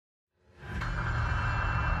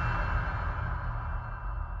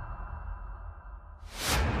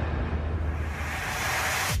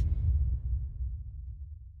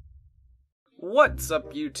What's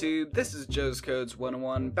up YouTube? This is Joe's Codes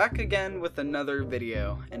 101 back again with another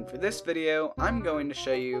video, and for this video I'm going to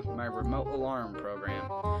show you my remote alarm program.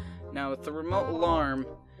 Now with the remote alarm,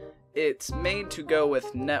 it's made to go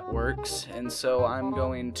with networks, and so I'm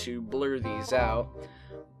going to blur these out.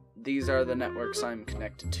 These are the networks I'm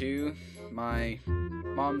connected to: my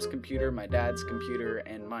mom's computer, my dad's computer,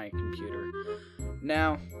 and my computer.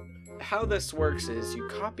 Now, how this works is you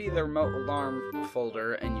copy the remote alarm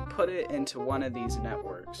folder and you put it into one of these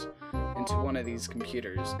networks, into one of these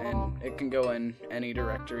computers, and it can go in any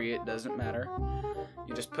directory, it doesn't matter.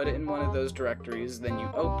 You just put it in one of those directories, then you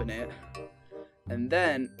open it, and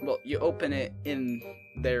then, well, you open it in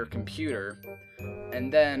their computer,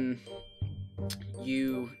 and then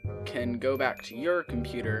you can go back to your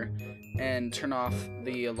computer and turn off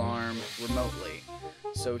the alarm remotely.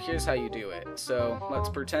 So here's how you do it. So let's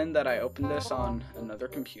pretend that I opened this on another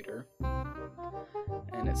computer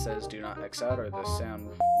and it says do not X out or the sound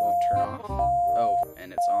won't turn off. Oh,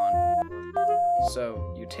 and it's on.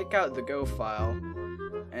 So you take out the Go file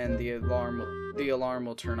and the alarm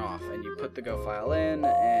will turn off, and you put the Go file in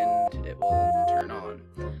and it will turn on.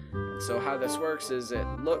 So how this works is it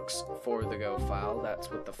looks for the Go file. That's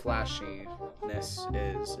what the flashiness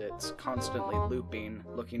is. It's constantly looping,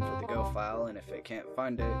 looking for the Go file, and if it can't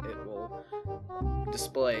find it, it will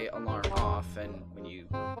display alarm off, and when you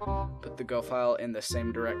put the Go file in the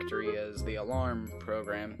same directory as the alarm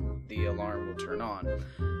program, the alarm will turn on.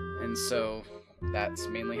 And so that's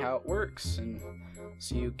mainly how it works, and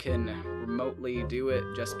so you can remotely do it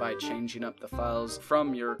just by changing up the files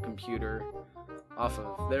from your computer off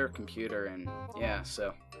of their computer. And yeah,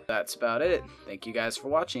 so that's about it. Thank you guys for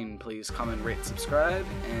watching. Please comment, rate, subscribe,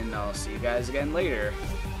 and I'll see you guys again later.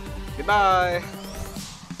 Goodbye!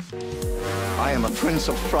 I am a prince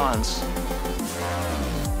of France.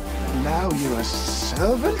 And now you're a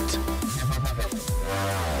servant?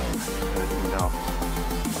 Enough.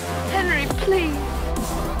 Henry, please.